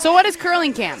 So what is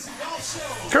curling camp?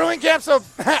 Curling camp, so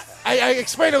I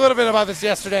explained a little bit about this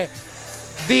yesterday.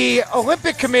 The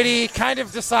Olympic Committee kind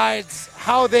of decides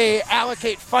how they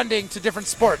allocate funding to different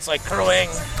sports, like curling,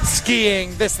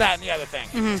 skiing, this, that, and the other thing.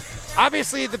 Mm-hmm.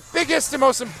 Obviously, the biggest and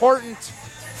most important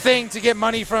thing to get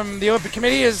money from the Olympic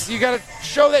Committee is you got to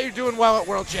show that you're doing well at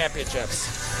World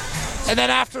Championships. And then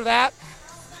after that,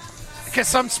 because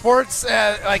some sports,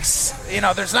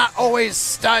 there's not always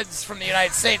studs from the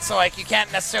United States, so, like, you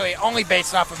can't necessarily only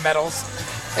base it off of medals.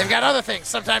 They've got other things.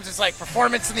 Sometimes it's like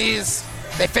performance in these.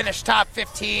 They finish top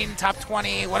 15, top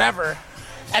 20, whatever.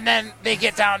 And then they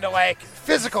get down to like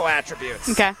physical attributes.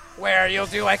 Okay. Where you'll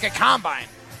do like a combine.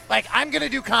 Like I'm going to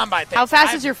do combine things. How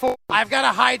fast is your 4? I've got a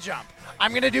high jump.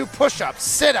 I'm going to do push-ups,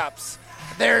 sit-ups.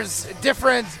 There's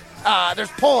different,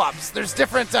 there's pull-ups. There's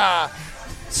different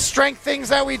strength things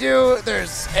that we do.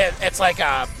 It's like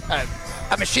a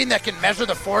machine that can measure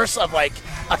the force of like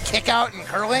a kick out in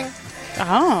curling.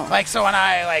 Oh. Like so when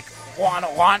I like want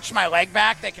to launch my leg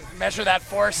back, they can measure that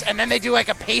force, and then they do like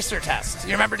a pacer test.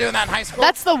 You remember doing that in high school?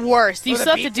 That's the worst. You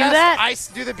still have to do that? I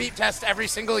do the beep test every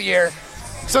single year.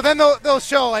 So then they'll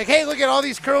show like, hey, look at all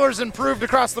these curlers improved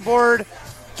across the board.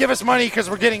 Give us money because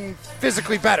we're getting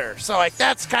physically better. So like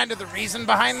that's kind of the reason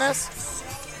behind this.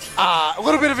 A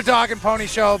little bit of a dog and pony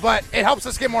show, but it helps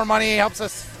us get more money, helps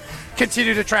us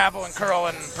continue to travel and curl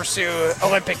and pursue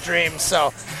Olympic dreams.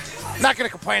 So I'm not going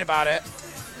to complain about it.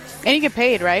 And you get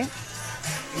paid, right?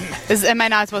 Am I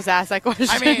not supposed to ask that question?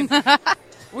 I mean,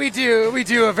 we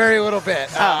do a very little bit.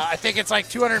 I think it's like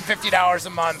 $250 a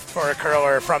month for a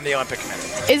curler from the Olympic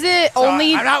Committee. Is it so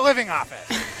only? I'm not living off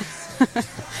it.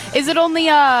 Is it only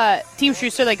Team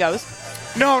Schuster that goes?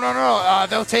 No.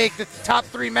 They'll take the top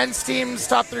 3 men's teams,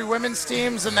 top 3 women's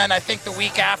teams, and then I think the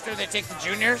week after they take the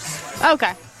juniors.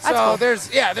 Okay. That's so cool.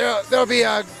 there'll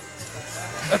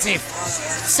be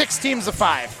 6 teams of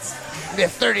 5. We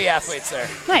have 30 athletes there.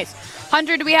 Nice.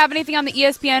 Hunter, do we have anything on the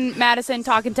ESPN Madison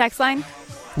talk and text line?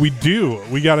 We do.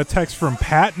 We got a text from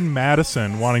Pat in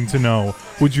Madison wanting to know,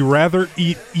 would you rather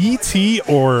eat E.T.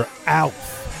 or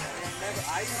Alf?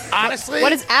 Honestly,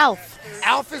 what is Alf?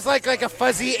 Alf is like a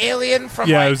fuzzy alien from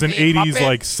it was an 80s Muppet.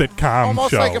 like sitcom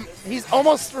almost show. Like he's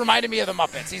almost reminded me of the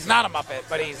Muppets. He's not a Muppet,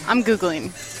 but he's. I'm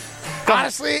Googling.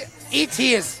 Honestly,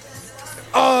 E.T. is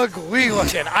ugly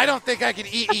looking. I don't think I can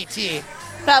eat E.T.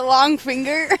 That long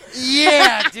finger?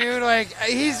 Yeah, dude. Like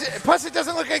plus it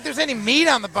doesn't look like there's any meat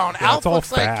on the bone. Yeah, Alf it's all looks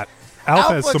fat. like Alf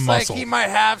has looks some like muscle. he might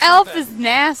have Alf something. is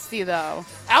nasty, though.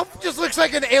 Alf just looks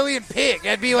like an alien pig.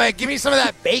 I'd be like, give me some of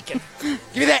that bacon. Give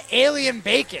me that alien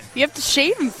bacon. You have to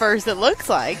shave him first, it looks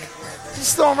like.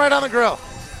 Just throw him right on the grill.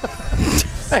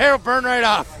 The hair will burn right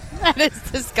off. That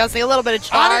is disgusting. A little bit of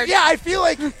char. Yeah, I feel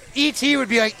like E.T. would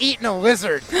be like eating a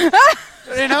lizard.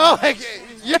 You know, like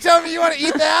you tell me you want to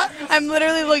eat that? I'm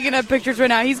literally looking at pictures right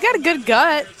now. He's got a good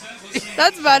gut.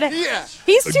 That's about it. Yeah.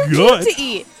 He's too Good. cute to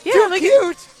eat. Yeah, Too look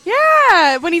cute.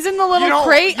 Yeah, when he's in the little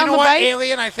crate you on know the what bike.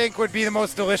 alien I think would be the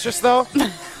most delicious though?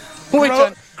 Which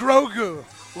one? Grogu.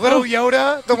 Little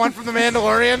Yoda, the one from The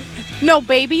Mandalorian. No,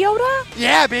 Baby Yoda?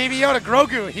 Yeah, Baby Yoda,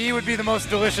 Grogu. He would be the most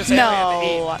delicious alien to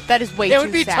eat. No, that is way too It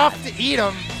would be sad. tough to eat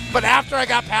him, but after I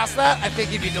got past that, I think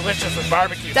he'd be delicious with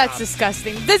barbecue That's sauce.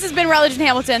 disgusting. This has been Rutledge and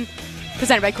Hamilton,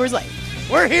 presented by Coors Light.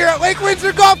 We're here at Lake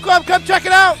Windsor Golf Club. Come check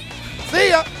it out.